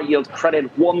overweight in high yield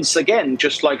credit once again,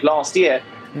 just like last year.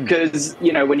 Because,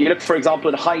 when you look, for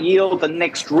example, at high yield, the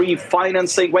next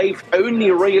refinancing wave only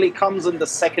really comes in the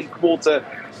second quarter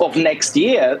of next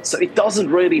year. So it doesn't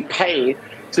really pay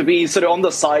to be sort of on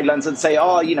the sidelines and say,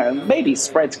 maybe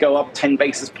spreads go up 10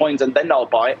 basis points and then I'll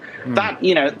buy it. That,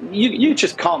 you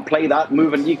just can't play that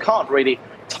move, and you can't really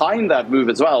time that move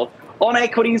as well. On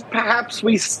equities, perhaps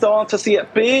we start to see a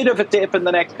bit of a dip in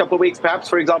the next couple of weeks. Perhaps,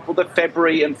 for example, the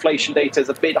February inflation data is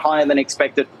a bit higher than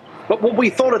expected. But what we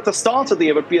thought at the start of the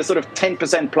year would be a sort of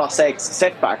 10% plus X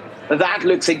setback, that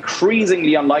looks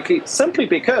increasingly unlikely simply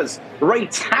because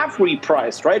rates have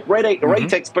repriced, right?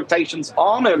 Rate expectations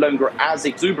are no longer as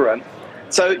exuberant.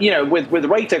 So, with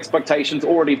rate expectations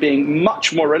already being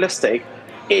much more realistic,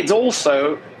 it's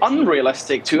also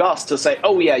unrealistic to us to say,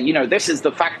 oh, yeah, this is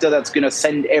the factor that's going to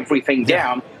send everything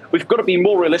down. We've got to be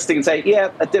more realistic and say,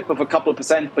 yeah, a dip of a couple of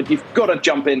percent, but you've got to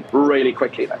jump in really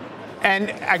quickly then.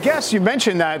 And I guess you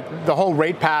mentioned that the whole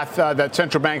rate path that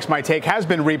central banks might take has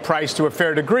been repriced to a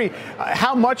fair degree.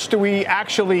 How much do we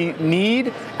actually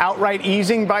need outright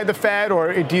easing by the Fed?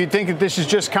 Or do you think that this is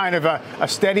just kind of a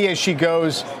steady as she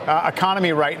goes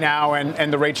economy right now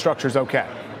and the rate structure is okay?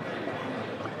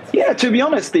 Yeah, to be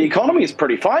honest, the economy is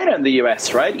pretty fine in the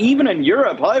US, right? Even in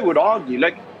Europe, I would argue,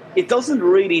 it doesn't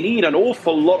really need an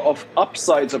awful lot of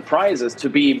upside surprises to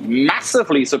be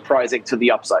massively surprising to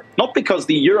the upside. Not because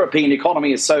the European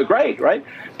economy is so great, right?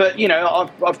 But,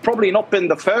 I've probably not been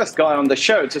the first guy on the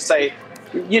show to say,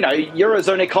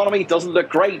 Eurozone economy doesn't look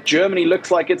great. Germany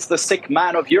looks like it's the sick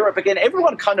man of Europe again.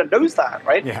 Everyone kind of knows that,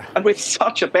 right? Yeah. And with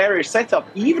such a bearish setup,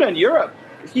 even in Europe,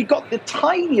 if you got the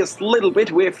tiniest little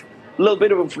bit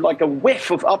of like a whiff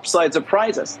of upside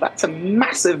surprises, that's a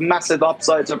massive, massive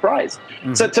upside surprise.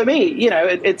 So to me,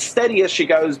 it's steady as she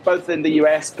goes, both in the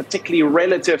US, particularly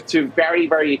relative to very,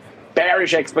 very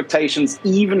bearish expectations,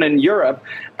 even in Europe.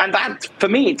 And that, for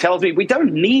me, tells me we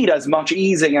don't need as much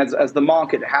easing as the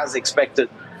market has expected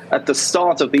at the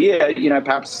start of the year,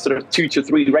 perhaps sort of 2 to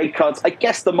 3 rate cuts. I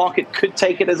guess the market could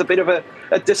take it as a bit of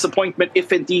a disappointment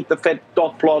if indeed the Fed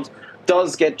dot plot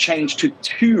does get changed to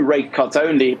 2 rate cuts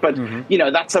only. But,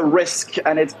 that's a risk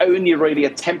and it's only really a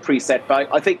temporary setback.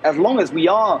 I think as long as we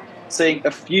are seeing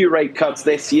a few rate cuts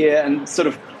this year and sort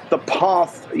of the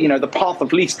path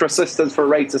of least resistance for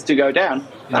rates is to go down,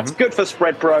 that's good for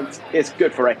spread products. It's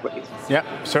good for equities. Yeah,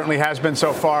 certainly has been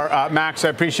so far. Max, I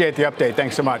appreciate the update.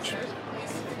 Thanks so much.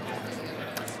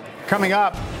 Coming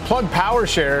up, Plug Power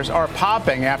shares are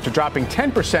popping after dropping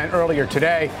 10% earlier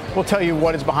today. We'll tell you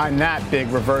what is behind that big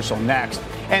reversal next.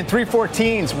 And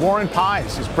 314's Warren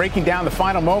Pies is breaking down the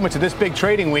final moments of this big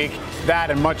trading week.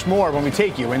 That and much more when we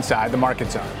take you inside the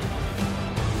market zone.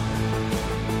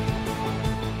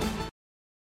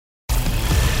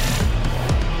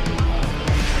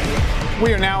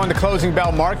 We are now in the closing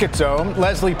bell market zone.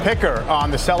 Leslie Picker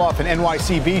on the sell-off in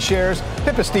NYCB shares.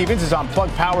 Pippa Stevens is on Plug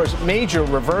Power's major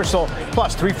reversal.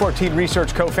 Plus, 314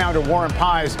 Research co-founder Warren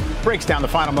Pies breaks down the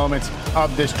final moments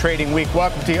of this trading week.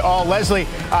 Welcome to you all. Leslie,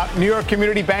 New York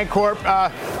Community Bank Corp,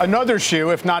 another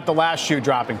shoe, if not the last shoe,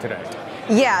 dropping today.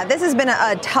 Yeah, this has been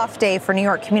a tough day for New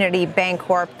York Community Bank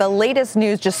Corp. The latest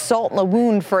news, just salt in the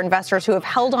wound for investors who have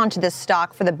held on to this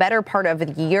stock for the better part of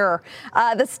the year.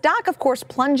 The stock, of course,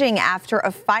 plunging after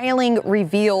a filing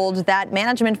revealed that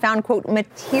management found, quote,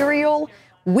 material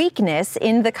weakness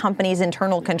in the company's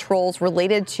internal controls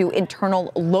related to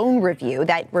internal loan review.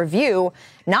 That review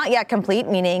not yet complete,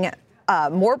 meaning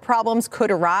more problems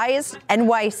could arise.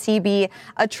 NYCB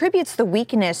attributes the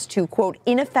weakness to, quote,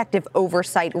 ineffective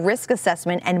oversight, risk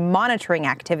assessment, and monitoring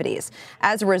activities.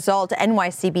 As a result,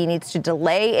 NYCB needs to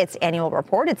delay its annual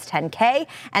report, its 10K,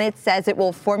 and it says it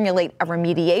will formulate a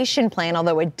remediation plan,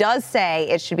 although it does say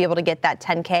it should be able to get that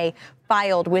 10K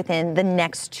filed within the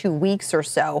next 2 weeks or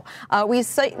so. We've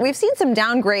seen some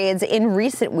downgrades in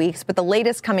recent weeks, but the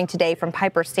latest coming today from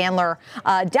Piper Sandler,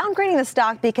 downgrading the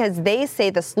stock because they say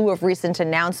the slew of recent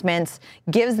announcements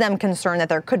gives them concern that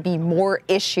there could be more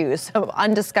issues,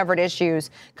 undiscovered issues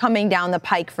coming down the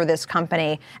pike for this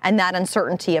company. And that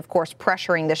uncertainty, of course,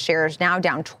 pressuring the shares, now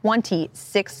down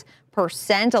 26%.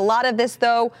 A lot of this,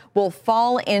 though, will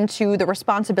fall into the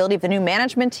responsibility of the new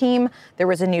management team. There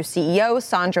was a new CEO,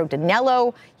 Sandro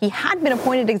Danello. He had been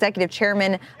appointed executive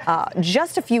chairman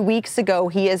just a few weeks ago.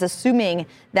 He is assuming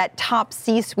that top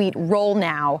C-suite role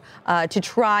now to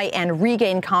try and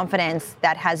regain confidence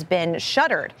that has been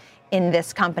shuttered in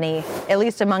this company, at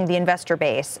least among the investor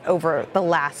base, over the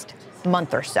last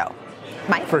month or so.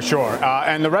 Mike. For sure.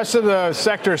 And the rest of the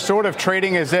sector is sort of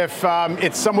trading as if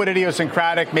it's somewhat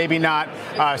idiosyncratic, maybe not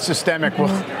systemic.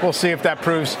 We'll see if that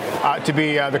proves to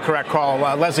be the correct call.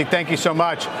 Leslie, thank you so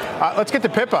much. Let's get to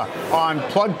Pippa on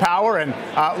Plug Power. And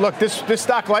look, this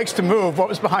stock likes to move. What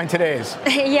was behind today's?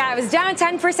 Yeah, it was down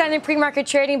 10% in pre-market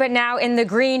trading, but now in the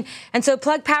green. And so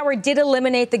Plug Power did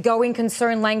eliminate the going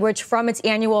concern language from its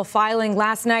annual filing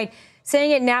last night,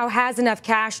 saying it now has enough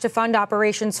cash to fund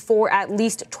operations for at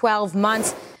least 12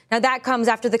 months. Now, that comes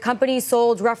after the company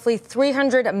sold roughly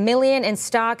 $300 million in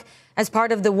stock as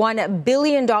part of the $1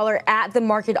 billion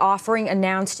at-the-market offering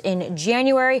announced in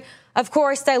January. Of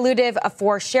course, dilutive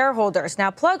for shareholders.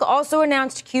 Now, Plug also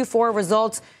announced Q4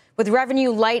 results with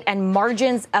revenue light and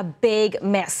margins a big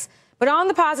miss. But on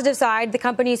the positive side, the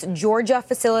company's Georgia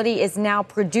facility is now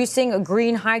producing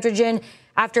green hydrogen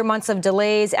after months of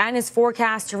delays and is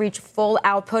forecast to reach full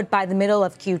output by the middle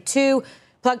of Q2.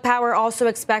 Plug Power also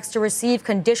expects to receive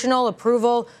conditional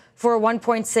approval for a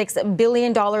 $1.6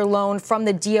 billion loan from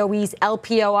the DOE's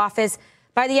LPO office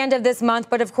by the end of this month.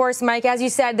 But of course, Mike, as you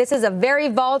said, this is a very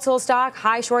volatile stock,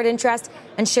 high short interest,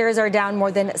 and shares are down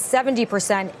more than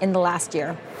 70% in the last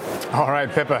year. All right,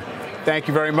 Pippa, thank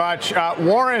you very much.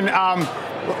 Warren,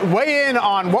 weigh in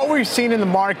on what we've seen in the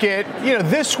market,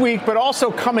 this week, but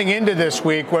also coming into this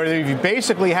week, where you've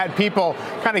basically had people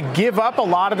kind of give up a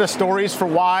lot of the stories for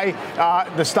why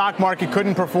the stock market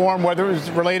couldn't perform, whether it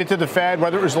was related to the Fed,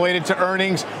 whether it was related to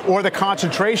earnings or the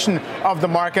concentration of the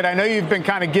market. I know you've been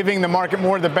kind of giving the market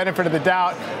more of the benefit of the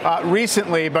doubt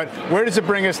recently, but where does it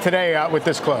bring us today with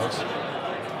this close?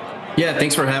 Yeah,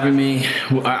 thanks for having me.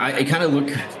 I kind of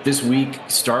look, this week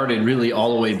started really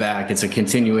all the way back. It's a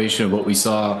continuation of what we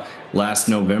saw last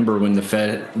November when the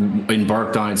Fed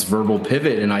embarked on its verbal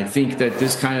pivot. And I think that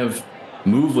this kind of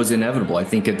move was inevitable. I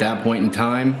think at that point in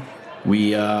time,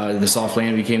 the soft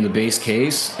landing became the base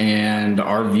case. And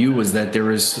our view was that there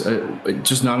was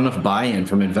just not enough buy-in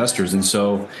from investors. And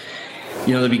so,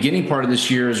 the beginning part of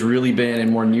this year has really been, and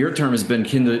more near term has been,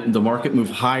 can the market move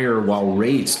higher while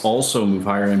rates also move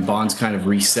higher and bonds kind of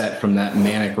reset from that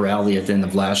manic rally at the end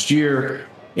of last year?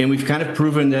 And we've kind of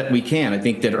proven that we can. I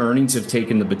think that earnings have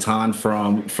taken the baton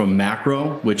from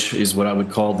macro, which is what I would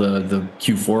call the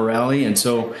Q4 rally. And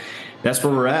so that's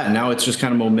where we're at. Now it's just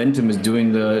kind of momentum is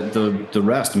doing the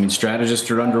rest. I mean,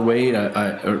 strategists are underweight,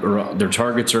 or their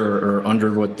targets are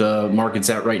under what the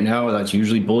market's at right now. That's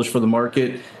usually bullish for the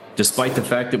market. Despite the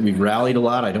fact that we've rallied a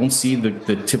lot, I don't see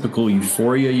the typical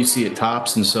euphoria you see at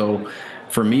tops. And so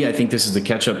for me, I think this is a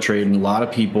catch-up trade, and a lot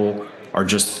of people are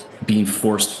just being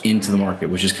forced into the market,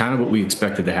 which is kind of what we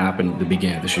expected to happen at the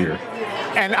beginning of this year.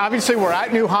 And obviously, we're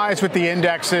at new highs with the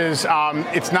indexes.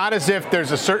 It's not as if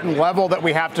there's a certain level that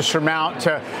we have to surmount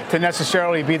to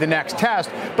necessarily be the next test.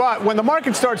 But when the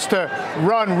market starts to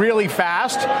run really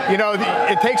fast,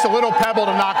 it takes a little pebble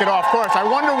to knock it off course. I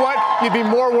wonder what you'd be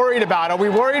more worried about. Are we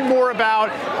worried more about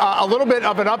a little bit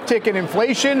of an uptick in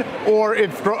inflation, or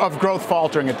of growth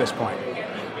faltering at this point?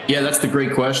 Yeah, that's the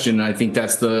great question. I think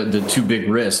that's the two big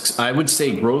risks. I would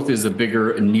say growth is a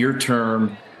bigger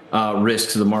near-term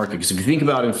risk to the market. Because if you think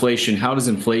about inflation, how does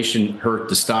inflation hurt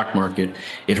the stock market?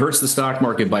 It hurts the stock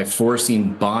market by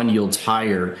forcing bond yields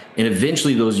higher, and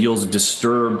eventually those yields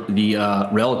disturb the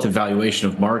relative valuation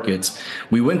of markets.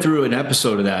 We went through an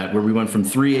episode of that where we went from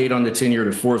 3.8 on the 10-year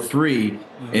to 4.3,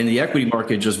 and the equity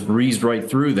market just breezed right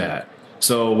through that.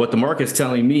 So what the market's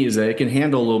telling me is that it can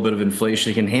handle a little bit of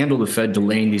inflation. It can handle the Fed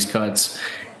delaying these cuts.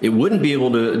 It wouldn't be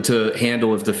able to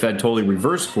handle if the Fed totally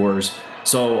reversed course.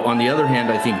 So on the other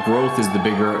hand, I think growth is the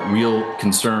bigger real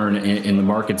concern, and the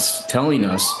market's telling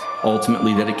us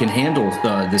ultimately that it can handle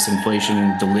this inflation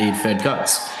and delayed Fed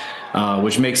cuts,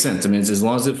 which makes sense. I mean, as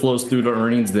long as it flows through to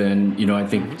earnings, then, I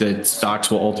think that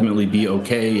stocks will ultimately be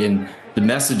okay. And the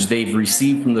message they've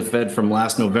received from the Fed from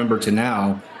last November to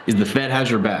now is the Fed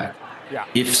has your back. Yeah.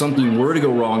 If something were to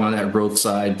go wrong on that growth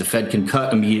side, the Fed can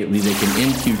cut immediately. They can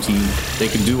end QT. They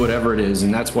can do whatever it is.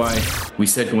 And that's why we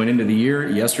said going into the year,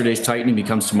 yesterday's tightening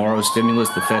becomes tomorrow's stimulus.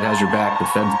 The Fed has your back. The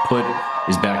Fed's put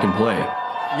is back in play.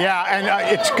 Yeah, and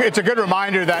it's a good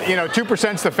reminder that,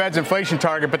 2% is the Fed's inflation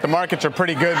target, but the markets are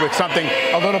pretty good with something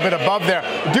a little bit above there.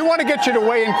 I do want to get you to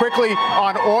weigh in quickly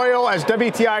on oil as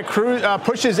WTI crude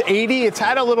pushes 80. It's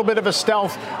had a little bit of a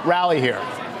stealth rally here.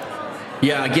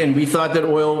 Yeah, again, we thought that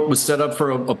oil was set up for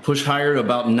a push higher to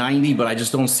about 90, but I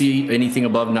just don't see anything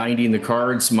above 90 in the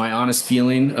cards. My honest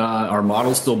feeling, our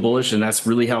model's still bullish, and that's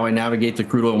really how I navigate the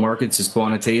crude oil markets is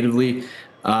quantitatively.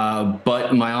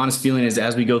 But my honest feeling is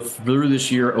as we go through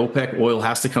this year, OPEC oil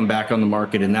has to come back on the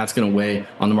market, and that's going to weigh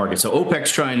on the market. So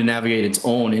OPEC's trying to navigate its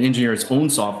own and engineer its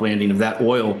own soft landing of that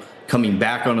oil coming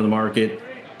back onto the market.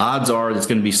 Odds are that's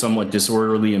going to be somewhat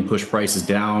disorderly and push prices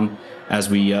down as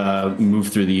we move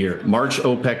through the year. March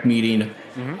OPEC meeting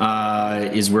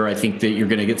is where I think that you're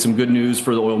going to get some good news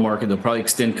for the oil market. They'll probably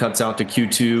extend cuts out to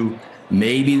Q2.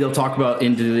 Maybe they'll talk about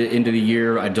into the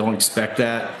year. I don't expect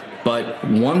that. But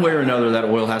one way or another, that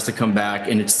oil has to come back,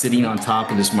 and it's sitting on top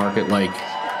of this market like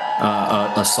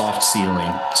a soft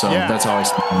ceiling. So that's how I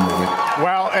see it.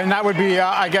 Well, and that would be,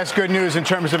 I guess, good news in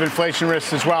terms of inflation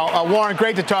risks as well. Warren,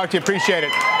 great to talk to you. Appreciate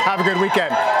it. Have a good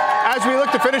weekend. As we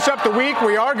look to finish up the week,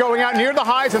 we are going out near the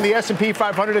highs in the S&P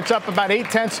 500. It's up about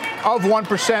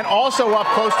 0.8%, also up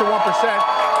close to 1%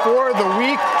 for the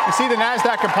week. You see the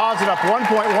NASDAQ composite up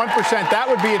 1.1%. That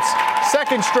would be its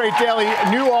second straight daily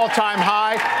new all-time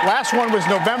high. Last one was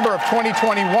November of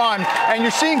 2021. And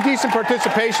you're seeing decent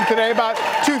participation today, about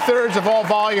 2/3 of all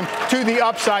volume to the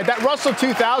upside. That Russell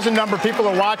 2000 number people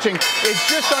are watching is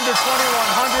just under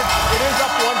 2,100. It is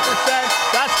up 1%.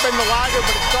 That's been the laggard,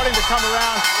 but it's starting to come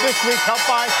around this week, helped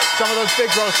by some of those big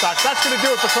growth stocks. That's going to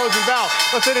do it for Closing Bell.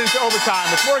 Let's hit it into overtime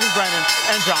with Morgan Brennan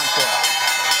and John Ford.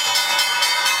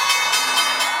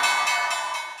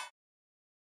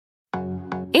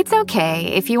 It's okay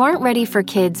if you aren't ready for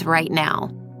kids right now.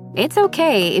 It's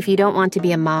okay if you don't want to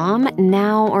be a mom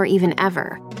now or even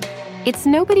ever. It's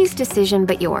nobody's decision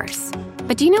but yours.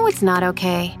 But do you know what's not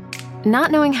okay?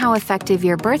 Not knowing how effective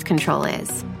your birth control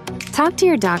is. Talk to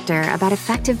your doctor about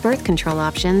effective birth control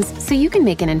options so you can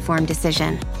make an informed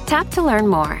decision. Tap to learn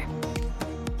more.